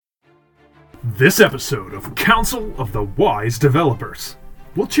This episode of Council of the Wise Developers.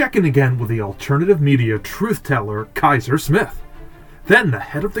 We'll check in again with the alternative media truth-teller Kaiser Smith. Then the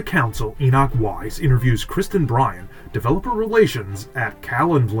head of the council, Enoch Wise, interviews Kristen Bryan, developer relations at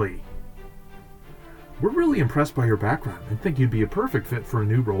Calendly. We're really impressed by your background and think you'd be a perfect fit for a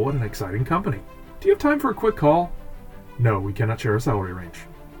new role at an exciting company. Do you have time for a quick call? No, we cannot share a salary range.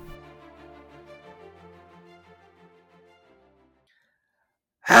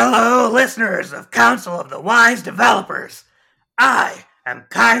 Hello, listeners of Council of the Wise Developers. I am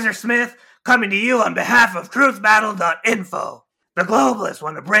Kaiser Smith, coming to you on behalf of TruthBattle.info. The globalists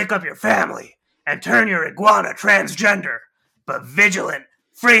want to break up your family and turn your iguana transgender, but vigilant,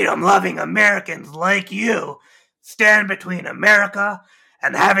 freedom-loving Americans like you stand between America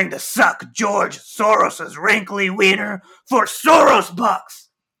and having to suck George Soros's wrinkly wiener for Soros bucks.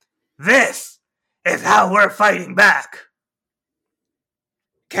 This is how we're fighting back.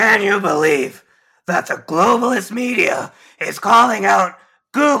 Can you believe that the globalist media is calling out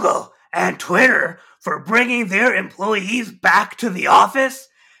Google and Twitter for bringing their employees back to the office,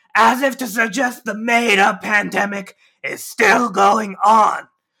 as if to suggest the made-up pandemic is still going on?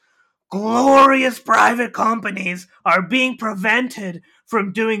 Glorious private companies are being prevented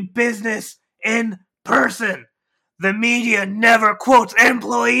from doing business in person. The media never quotes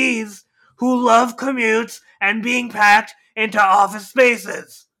employees who love commutes and being packed into office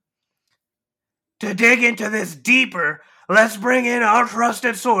spaces. To dig into this deeper, let's bring in our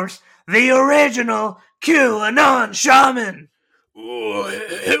trusted source, the original QAnon shaman. Oh,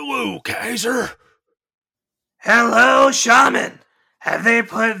 hello, Kaiser. Hello, shaman. Have they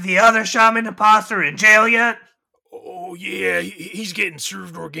put the other shaman imposter in jail yet? Oh, yeah, he's getting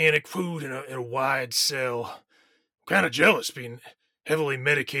served organic food in a wide cell. I'm kind of jealous being heavily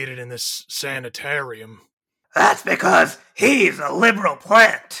medicated in this sanitarium. That's because he's a liberal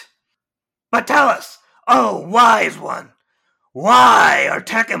plant. But tell us, oh wise one, why are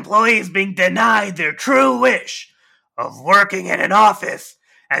tech employees being denied their true wish of working in an office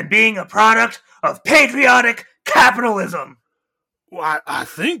and being a product of patriotic capitalism? Well, I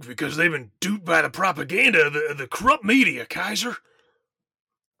think because they've been duped by the propaganda of the corrupt media, Kaiser.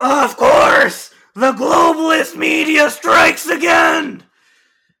 Of course! The globalist media strikes again!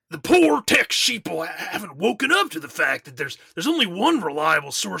 The poor tech sheeple haven't woken up to the fact that there's only one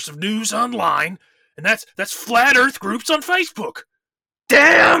reliable source of news online, and that's flat earth groups on Facebook.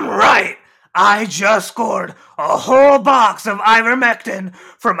 Damn right! I just scored a whole box of ivermectin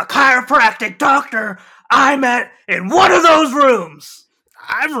from a chiropractic doctor I met in one of those rooms.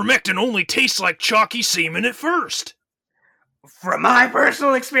 Ivermectin only tastes like chalky semen at first. From my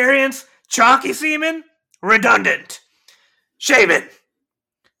personal experience, chalky semen, redundant. Shaman,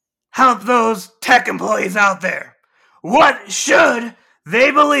 help those tech employees out there. What should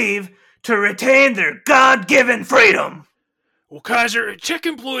they believe to retain their God-given freedom? Well, Kaiser, tech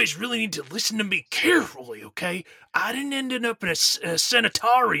employees really need to listen to me carefully, okay? I didn't end up in a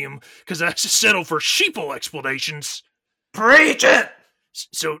sanitarium because I settled for sheeple explanations. Preach it!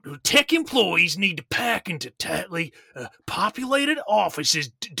 So tech employees need to pack into tightly populated offices,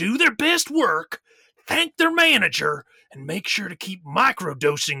 do their best work, thank their manager, and make sure to keep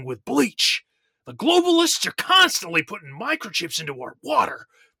microdosing with bleach. The globalists are constantly putting microchips into our water,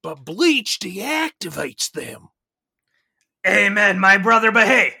 but bleach deactivates them. Amen, my brother, but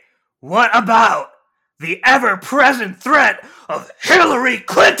hey, what about the ever-present threat of Hillary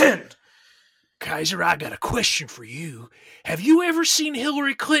Clinton? Kaiser, I got a question for you. Have you ever seen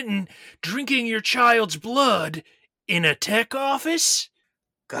Hillary Clinton drinking your child's blood in a tech office?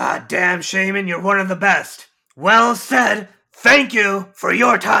 Goddamn, Shaman, you're one of the best. Well said. Thank you for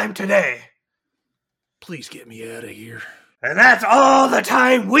your time today. Please get me out of here. And that's all the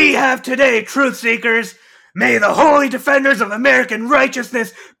time we have today, Truth Seekers. May the holy defenders of American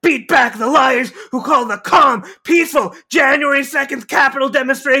righteousness beat back the liars who call the calm, peaceful January 2nd Capitol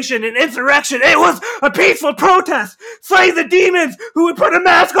demonstration an insurrection. It was a peaceful protest. Slay the demons who would put a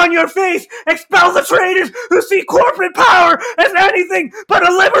mask on your face. Expel the traitors who see corporate power as anything but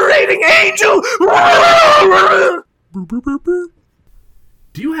a liberating angel.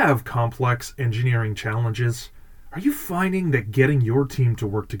 Do you have complex engineering challenges? Are you finding that getting your team to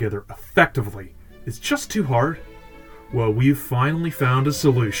work together effectively is just too hard? Well, we've finally found a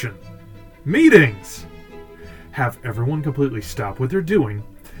solution. Meetings! Have everyone completely stop what they're doing,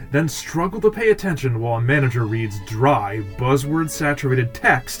 then struggle to pay attention while a manager reads dry, buzzword-saturated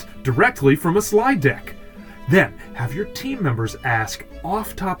text directly from a slide deck. Then have your team members ask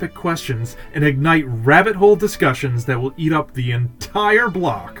off-topic questions and ignite rabbit hole discussions that will eat up the entire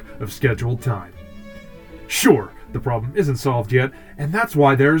block of scheduled time. Sure, the problem isn't solved yet, and that's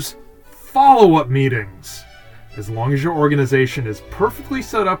why there's follow-up meetings. As long as your organization is perfectly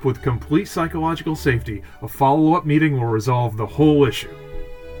set up with complete psychological safety, a follow-up meeting will resolve the whole issue.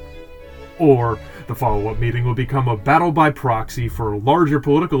 Or the follow-up meeting will become a battle by proxy for larger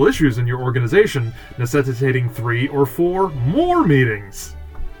political issues in your organization, necessitating 3 or 4 more meetings.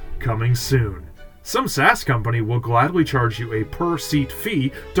 Coming soon. Some SaaS company will gladly charge you a per-seat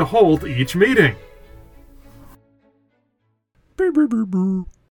fee to hold each meeting.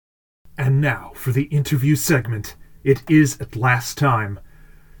 And now for the interview segment. It is at last time.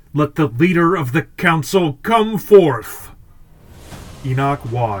 Let the leader of the council come forth.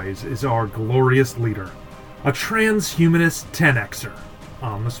 Enoch Wise is our glorious leader, a transhumanist 10Xer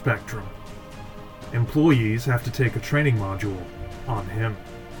on the spectrum. Employees have to take a training module on him.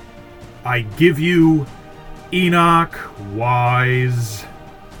 I give you Enoch Wise.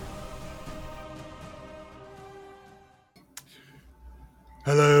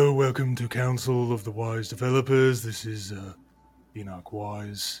 Hello, welcome to Council of the Wise Developers. This is Enoch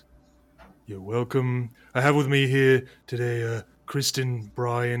Wise. You're welcome. I have with me here today Kristen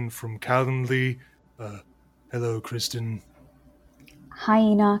Bryan from Calendly. Hello, Kristen. Hi,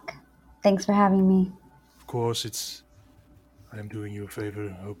 Enoch. Thanks for having me. Of course, I am doing you a favor.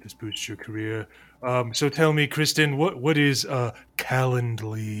 I hope this boosts your career. So tell me, Kristen, what is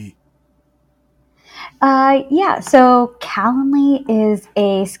Calendly? So Calendly is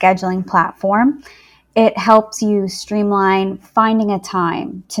a scheduling platform. It helps you streamline finding a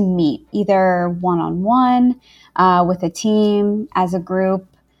time to meet, either one-on-one, with a team, as a group.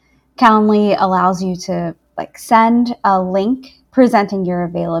 Calendly allows you to send a link presenting your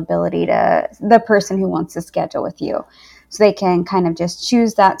availability to the person who wants to schedule with you. So they can kind of just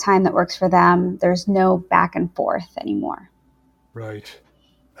choose that time that works for them. There's no back and forth anymore. Right.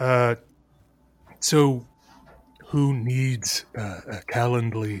 So who needs a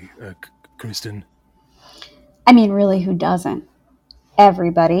Calendly, Kristen? I mean, really, who doesn't?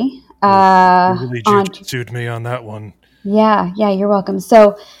 Everybody. You really sued me on that one. Yeah, you're welcome.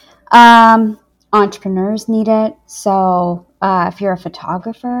 So entrepreneurs need it. So if you're a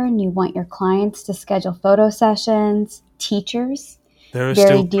photographer and you want your clients to schedule photo sessions, teachers, there are very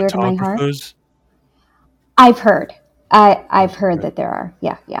still dear to my heart. I've heard. I've heard that there are.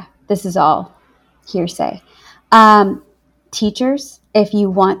 Yeah. This is all hearsay. Teachers, if you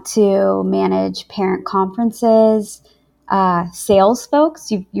want to manage parent conferences, sales folks,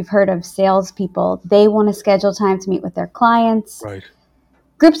 you've heard of salespeople, they want to schedule time to meet with their clients. Right.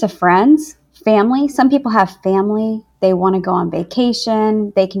 Groups of friends, family. Some people have family. They want to go on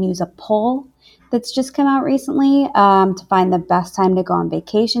vacation. They can use a poll that's just come out recently to find the best time to go on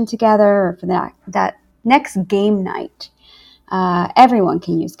vacation together or for that next game night. Everyone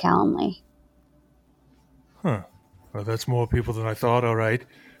can use Calendly. Huh. Well, that's more people than I thought. All right.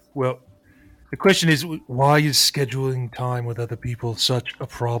 Well, the question is, why is scheduling time with other people such a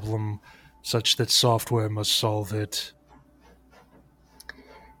problem, such that software must solve it?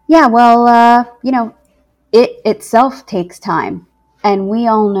 Yeah, well, it itself takes time. And we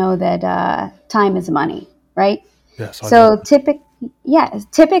all know that time is money, right? Yes. So typically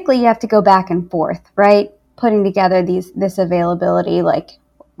you have to go back and forth, right? Putting together this availability, like,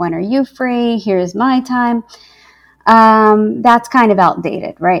 when are you free? Here's my time. That's kind of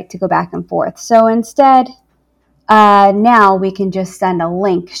outdated, right? To go back and forth. So instead, now we can just send a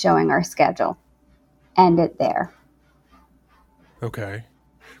link showing our schedule. End it there. Okay.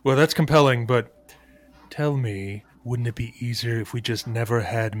 Well, that's compelling, but tell me, wouldn't it be easier if we just never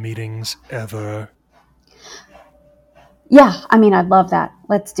had meetings ever? Yeah, I mean, I'd love that.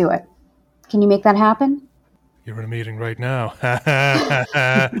 Let's do it. Can you make that happen? You're in a meeting right now.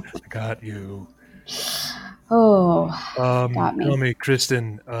 I got you. Oh, got me. Tell me,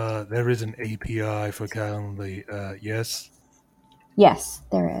 Kristen, there is an API for Calendly, yes? Yes,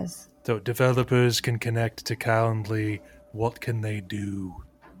 there is. So developers can connect to Calendly. What can they do?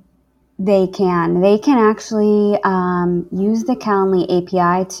 They can actually use the Calendly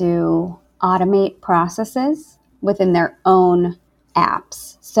API to automate processes within their own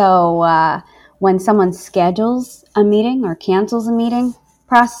apps. So when someone schedules a meeting or cancels a meeting,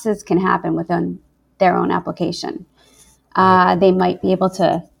 processes can happen within their own application. They might be able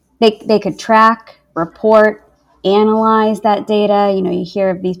to, they could track, report, analyze that data. You hear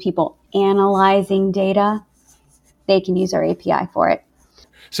of these people analyzing data. They can use our API for it.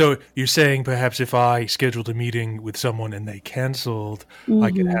 So you're saying perhaps if I scheduled a meeting with someone and they canceled,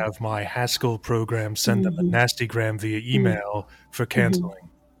 I could have my Haskell program send them a nastygram via email for canceling.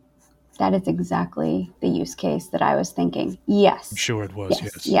 That is exactly the use case that I was thinking. Yes. I'm sure it was,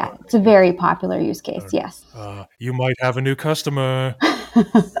 yes. Yeah, it's a very popular use case, yes. You might have a new customer.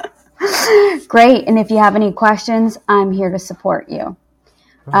 Great. And if you have any questions, I'm here to support you.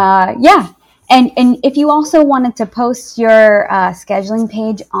 Yeah. And if you also wanted to post your scheduling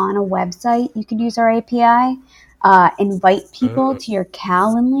page on a website, you could use our API, invite people to your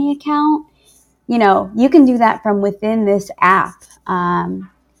Calendly account. You can do that from within this app,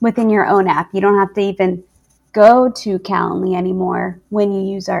 within your own app. You don't have to even go to Calendly anymore when you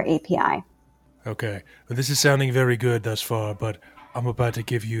use our API. Okay. Well, this is sounding very good thus far, but I'm about to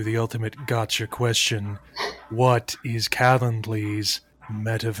give you the ultimate gotcha question. What is Calendly's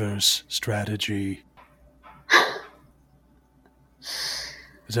metaverse strategy?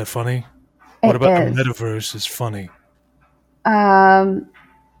 Is that funny? What about the metaverse is funny? I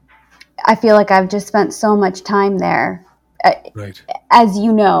feel like I've just spent so much time there. Right. As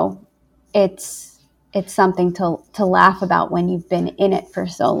you know, it's something to laugh about when you've been in it for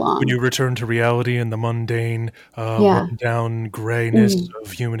so long. When you return to reality and the mundane, run down grayness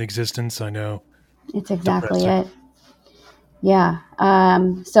of human existence, I know. It's exactly it. Yeah.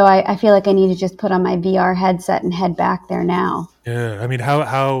 So I feel like I need to just put on my VR headset and head back there now. Yeah. I mean,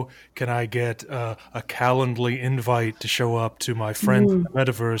 how can I get a Calendly invite to show up to my friend in the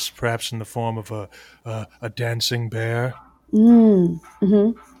metaverse, perhaps in the form of a dancing bear?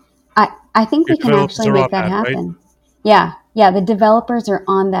 Mm-hmm. I think we can actually make that happen. Right? Yeah. The developers are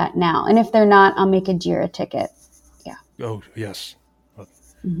on that now. And if they're not, I'll make a Jira ticket. Yeah. Oh, yes.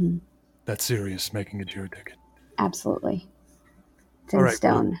 That's serious, making a Jira ticket. Absolutely. It's in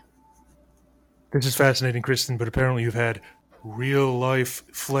stone. Well, this is fascinating, Kristen, but apparently you've had real-life,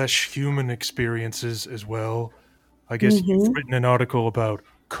 flesh-human experiences as well. I guess you've written an article about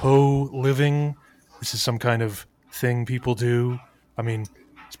co-living. This is some kind of thing people do. I mean,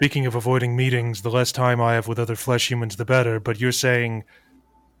 speaking of avoiding meetings, the less time I have with other flesh humans, the better. But you're saying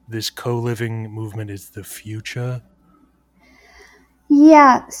this co-living movement is the future?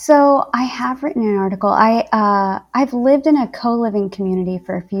 Yeah, so I have written an article. I've lived in a co-living community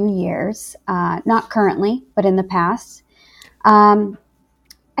for a few years, not currently, but in the past.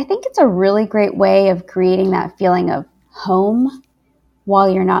 I think it's a really great way of creating that feeling of home while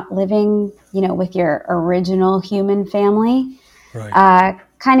you're not living, with your original human family. Right.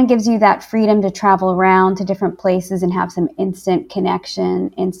 Kind of gives you that freedom to travel around to different places and have some instant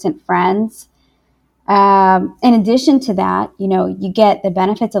connection, instant friends. In addition to that, you get the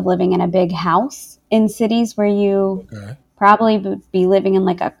benefits of living in a big house in cities where you probably would be living in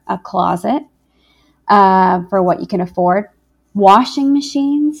like a closet for what you can afford. Washing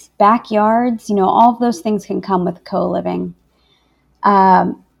machines, backyards, all of those things can come with co-living.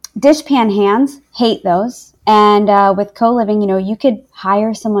 Dishpan hands, hate those. And with co-living, you could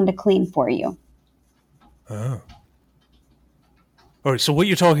hire someone to clean for you. Oh. All right, so what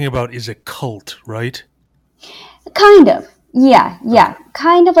you're talking about is a cult, right? Kind of. Yeah.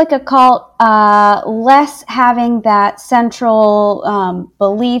 Kind of like a cult, less having that central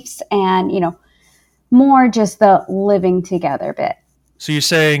beliefs and, more just the living together bit. So you're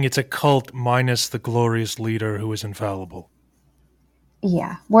saying it's a cult minus the glorious leader who is infallible?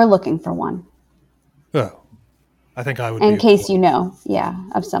 Yeah, we're looking for one. Oh. I think I would in case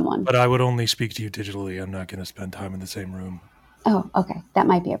of someone. But I would only speak to you digitally. I'm not going to spend time in the same room. Oh, okay. That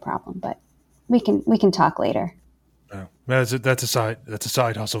might be a problem, but we can talk later. No, that's a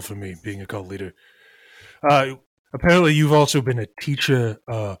side hustle for me, being a cult leader. Apparently, you've also been a teacher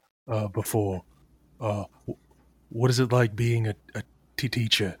before. What is it like being a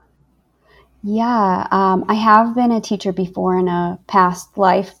teacher? Yeah, I have been a teacher before in a past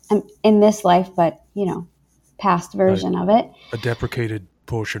life, in this life, but past version of it. A deprecated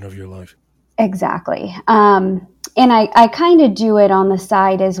portion of your life. Exactly. And I kind of do it on the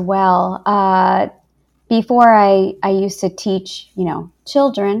side as well. Before I used to teach,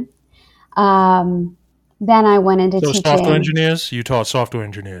 children. Then I went into teaching. So software engineers? You taught software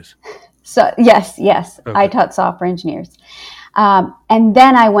engineers? So yes. Okay. I taught software engineers. And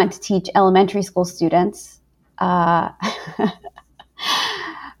then I went to teach elementary school students. But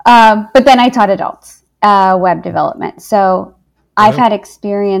then I taught adults. Web development. So I've had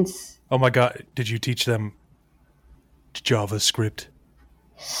experience. Oh my God. Did you teach them JavaScript?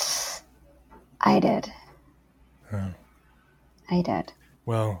 I did. Oh. I did.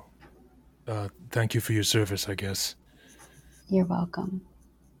 Well, thank you for your service, I guess. You're welcome.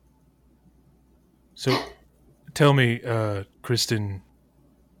 So tell me, Kristen,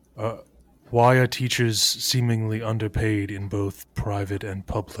 why are teachers seemingly underpaid in both private and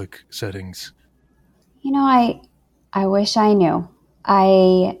public settings? I wish I knew.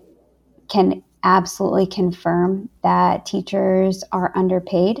 I can absolutely confirm that teachers are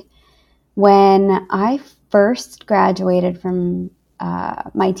underpaid. When I first graduated from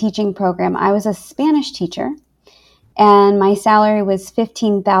my teaching program, I was a Spanish teacher, and my salary was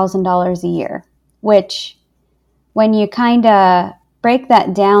 $15,000 a year, which when you kind of break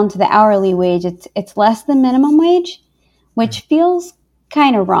that down to the hourly wage, it's less than minimum wage, which feels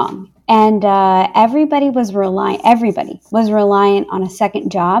kind of wrong. And everybody was reliant on a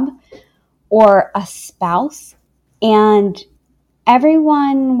second job or a spouse, and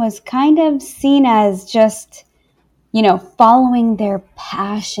everyone was kind of seen as just, following their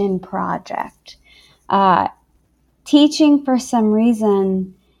passion project. Teaching, for some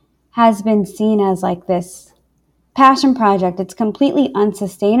reason, has been seen as like this passion project. It's completely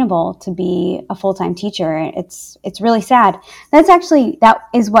unsustainable to be a full-time teacher. It's really sad. That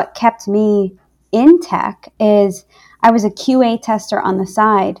is what kept me in tech. Is I was a QA tester on the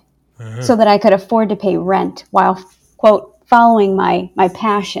side, so that I could afford to pay rent while, quote, following my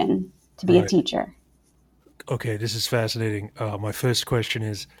passion to be a teacher. Okay, this is fascinating. My first question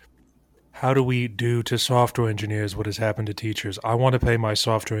is, how do we do to software engineers what has happened to teachers? I want to pay my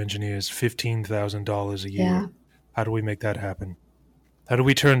software engineers $15,000 a year. Yeah. How do we make that happen? How do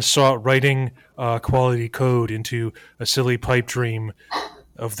we turn writing quality code into a silly pipe dream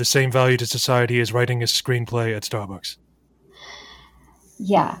of the same value to society as writing a screenplay at Starbucks?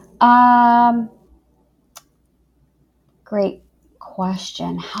 Yeah. Great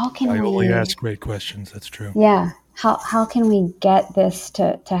question. How can I we only ask great questions. That's true. Yeah. How can we get this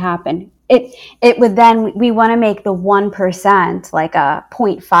to happen? It would then, we want to make the 1% like a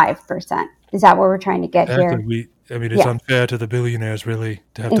 0.5%. Is that what we're trying to get here? It's unfair to the billionaires, really,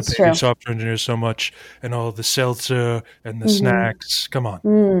 to have to pay software engineers so much, and all the seltzer and the snacks. Come on.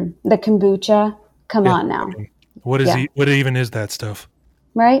 The kombucha. Come on now. What even is that stuff?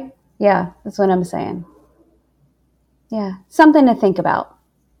 Right? Yeah, that's what I'm saying. Yeah, something to think about.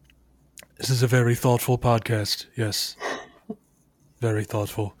 This is a very thoughtful podcast. Yes. Very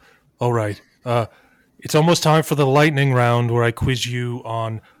thoughtful. All right. It's almost time for the lightning round where I quiz you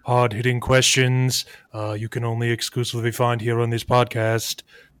on hard-hitting questions you can only exclusively find here on this podcast.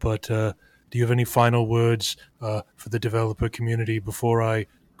 But do you have any final words for the developer community before I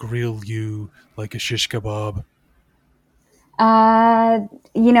grill you like a shish kebab?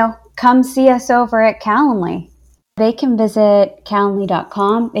 Come see us over at Calendly. They can visit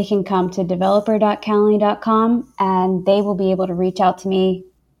Calendly.com. They can come to developer.calendly.com, and they will be able to reach out to me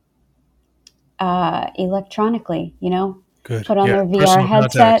electronically, Good. Put on their VR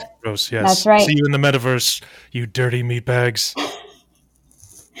headset. Gross, yes. That's right. See you in the metaverse, you dirty meatbags.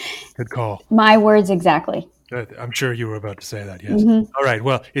 Good call. My words exactly. Good. I'm sure you were about to say that, yes. Mm-hmm. All right,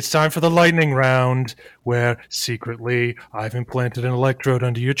 well, it's time for the lightning round where secretly I've implanted an electrode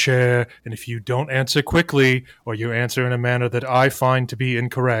under your chair, and if you don't answer quickly or you answer in a manner that I find to be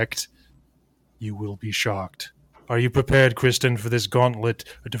incorrect, you will be shocked. Are you prepared, Kristen, for this gauntlet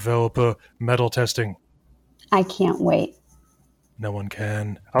of developer metal testing? I can't wait. No one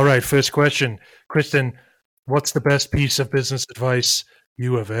can. All right, first question. Kristen, what's the best piece of business advice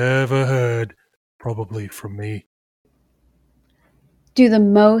you have ever heard? Probably from me. Do the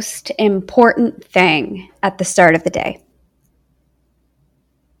most important thing at the start of the day.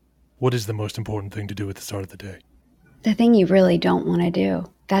 What is the most important thing to do at the start of the day? The thing you really don't want to do.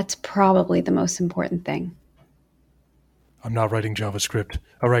 That's probably the most important thing. I'm not writing JavaScript.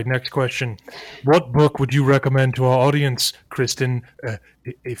 All right, next question. What book would you recommend to our audience, Kristen,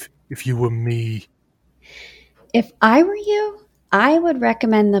 if you were me? If I were you, I would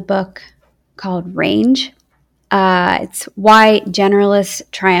recommend the book called Range. It's Why Generalists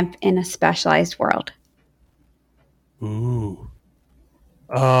Triumph in a Specialized World. Ooh.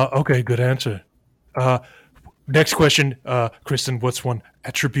 Okay, good answer. Next question, Kristen. What's one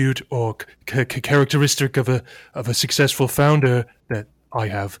attribute or characteristic of a successful founder that I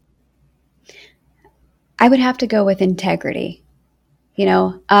have? I would have to go with integrity.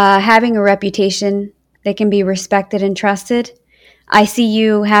 Having a reputation that can be respected and trusted. I see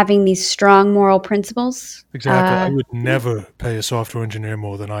you having these strong moral principles. Exactly. I would never pay a software engineer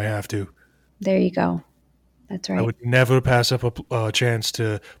more than I have to. There you go. That's right. I would never pass up a chance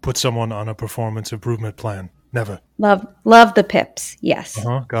to put someone on a performance improvement plan. Never. Love the pips. Yes.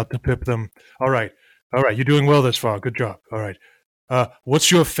 Got to pip them. All right. You're doing well this far. Good job. All right.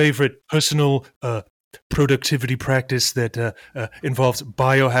 What's your favorite personal productivity practice that involves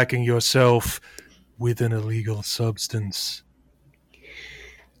biohacking yourself with an illegal substance?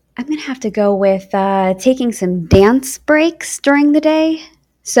 I'm going to have to go with taking some dance breaks during the day.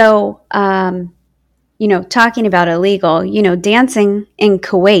 So, talking about illegal, dancing in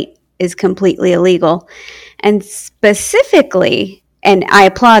Kuwait is completely illegal. And specifically, and I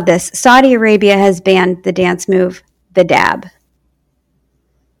applaud this, Saudi Arabia has banned the dance move, the dab.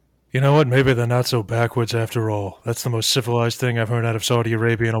 You know what? Maybe they're not so backwards after all. That's the most civilized thing I've heard out of Saudi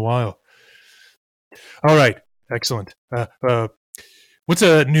Arabia in a while. All right. Excellent. What's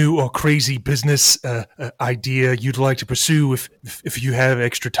a new or crazy business idea you'd like to pursue if you have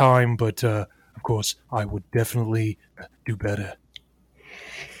extra time? But, of course, I would definitely do better.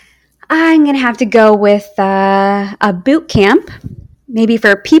 I'm going to have to go with a boot camp, maybe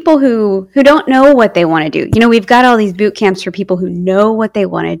for people who don't know what they want to do. You know, we've got all these boot camps for people who know what they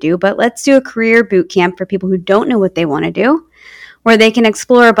want to do, but let's do a career boot camp for people who don't know what they want to do, where they can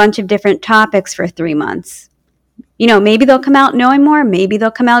explore a bunch of different topics for 3 months. You know, maybe they'll come out knowing more, maybe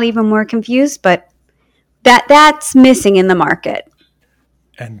they'll come out even more confused, but that's missing in the market.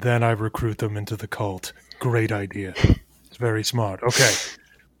 And then I recruit them into the cult. Great idea. It's very smart.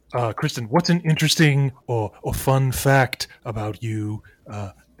 Okay. Kristen, what's an interesting or fun fact about you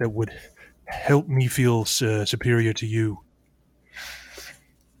that would help me feel superior to you?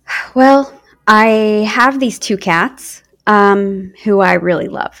 Well, I have these 2 cats who I really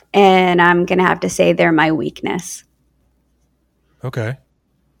love, and I'm going to have to say they're my weakness. Okay.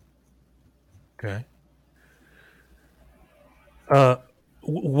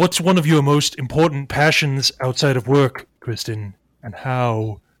 What's one of your most important passions outside of work, Kristen, and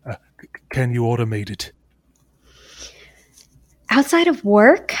how can you automate it? Outside of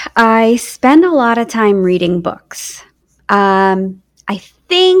work, I spend a lot of time reading books. I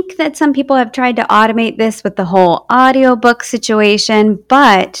think that some people have tried to automate this with the whole audiobook situation,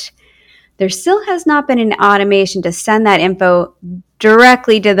 but there still has not been an automation to send that info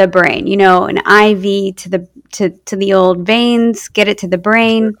directly to the brain. You know, an IV to the old veins, get it to the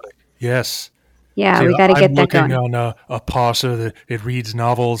brain. Yes. Yeah, See, we got to get that going. I'm looking on a parser that it reads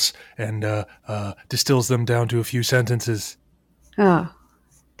novels and distills them down to a few sentences. Oh,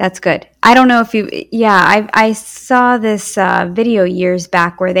 that's good. I don't know if you, I saw this video years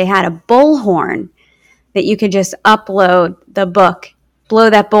back where they had a bullhorn that you could just upload the book, blow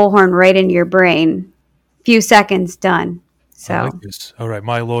that bullhorn right into your brain. Few seconds, done. So, I like this. All right,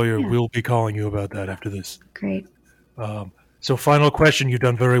 my lawyer will be calling you about that after this. Great. So final question. You've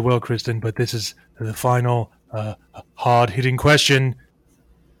done very well, Kristen, but this is the final hard-hitting question.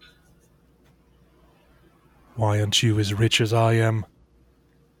 Why aren't you as rich as I am?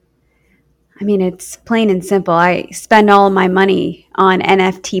 I mean, it's plain and simple. I spend all of my money on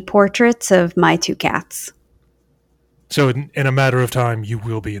NFT portraits of my 2 cats. So in a matter of time, you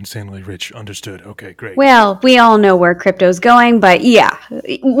will be insanely rich. Understood. Okay, great. Well, we all know where crypto's going, but yeah,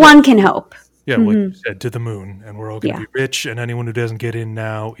 one can hope. Yeah, like you said, to the moon, and we're all going to be rich, and anyone who doesn't get in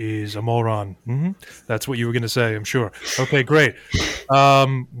now is a moron. Mm-hmm. That's what you were going to say, I'm sure. Okay, great.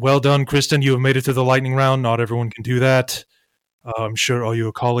 Well done, Kristen. You have made it to the lightning round. Not everyone can do that. I'm sure all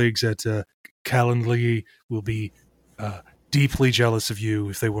your colleagues at Calendly will be deeply jealous of you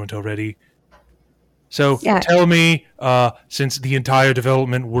if they weren't already. So tell me, since the entire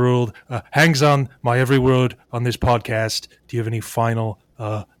development world hangs on my every word on this podcast, do you have any final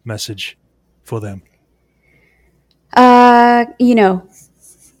message for them? You know,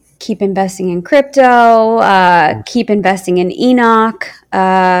 keep investing in crypto, keep investing in Enoch.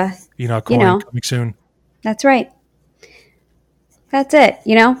 Enoch Coin coming soon. That's right. That's it.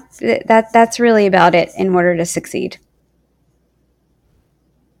 You know, that's really about it in order to succeed.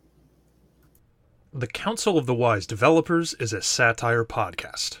 The Council of the Wise Developers is a satire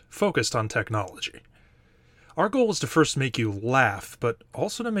podcast focused on technology. Our goal is to first make you laugh, but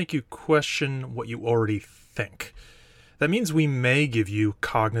also to make you question what you already think. That means we may give you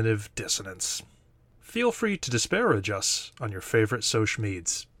cognitive dissonance. Feel free to disparage us on your favorite social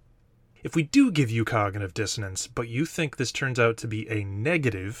medias. If we do give you cognitive dissonance, but you think this turns out to be a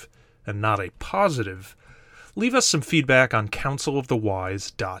negative and not a positive, leave us some feedback on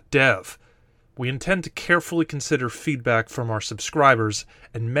councilofthewise.dev. We intend to carefully consider feedback from our subscribers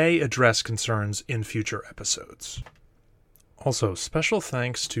and may address concerns in future episodes. Also, special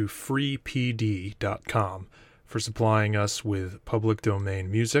thanks to freepd.com for supplying us with public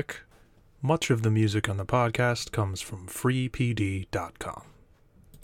domain music. Much of the music on the podcast comes from freepd.com.